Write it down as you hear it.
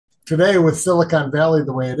today with Silicon Valley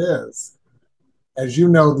the way it is, as you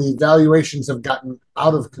know, the valuations have gotten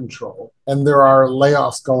out of control and there are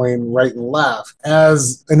layoffs going right and left.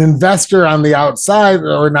 As an investor on the outside,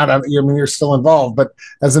 or not, I mean, you're still involved, but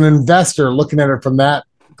as an investor looking at it from that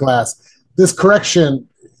glass, this correction,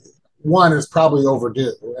 one, is probably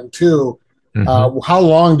overdue. And two, how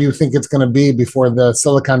long do you think it's going to be before the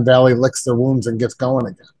Silicon Valley licks their wounds and gets going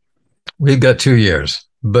again? We've got 2 years,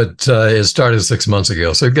 but it started 6 months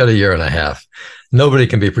ago. So we've got a year and a half. Nobody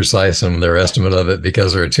can be precise in their estimate of it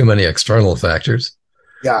because there are too many external factors,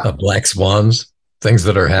 black swans, things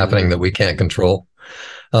that are happening that we can't control.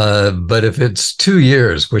 But if it's 2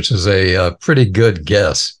 years, which is a pretty good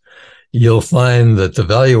guess, you'll find that the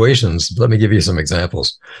valuations, let me give you some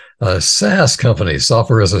examples. SaaS companies,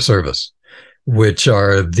 software as a service, which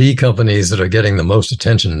are the companies that are getting the most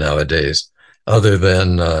attention nowadays, other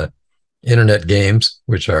than internet games,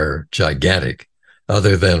 which are gigantic,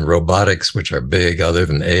 other than robotics, which are big, other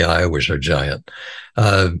than AI, which are giant.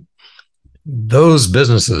 Those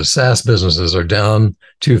businesses, SaaS businesses, are down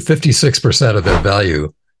to 56% of their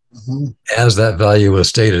value as that value was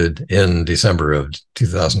stated in December of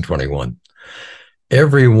 2021.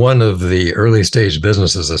 Every one of the early stage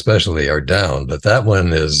businesses especially are down, but that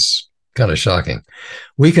one is kind of shocking.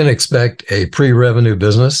 We can expect a pre-revenue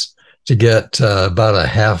business to get about a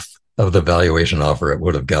half of the valuation offer it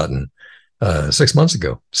would have gotten 6 months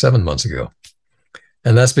ago, 7 months ago.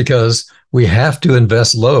 And that's because we have to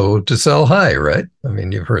invest low to sell high, right? I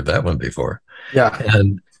mean, you've heard that one before. Yeah.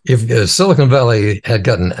 And if Silicon Valley had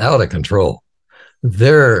gotten out of control,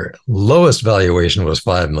 their lowest valuation was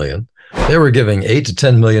 5 million. They were giving 8 to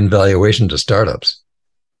 10 million valuation to startups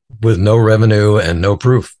with no revenue and no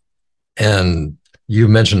proof. And you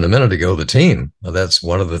mentioned a minute ago the team. Well, that's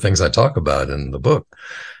one of the things I talk about in the book.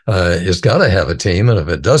 It's got to have a team, and if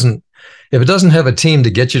it doesn't have a team to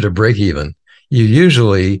get you to break even, you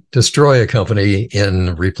usually destroy a company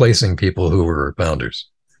in replacing people who were founders,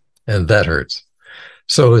 and that hurts.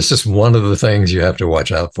 So it's just one of the things you have to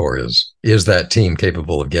watch out for is that team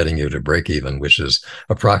capable of getting you to break even, which is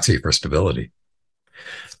a proxy for stability.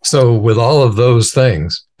 So with all of those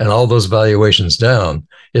things and all those valuations down,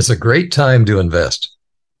 it's a great time to invest.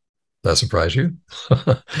 Does that surprise you?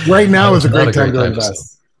 Right now is a great time to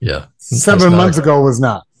invest. Yeah. 7 months ago was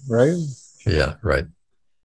not, right? Yeah, right.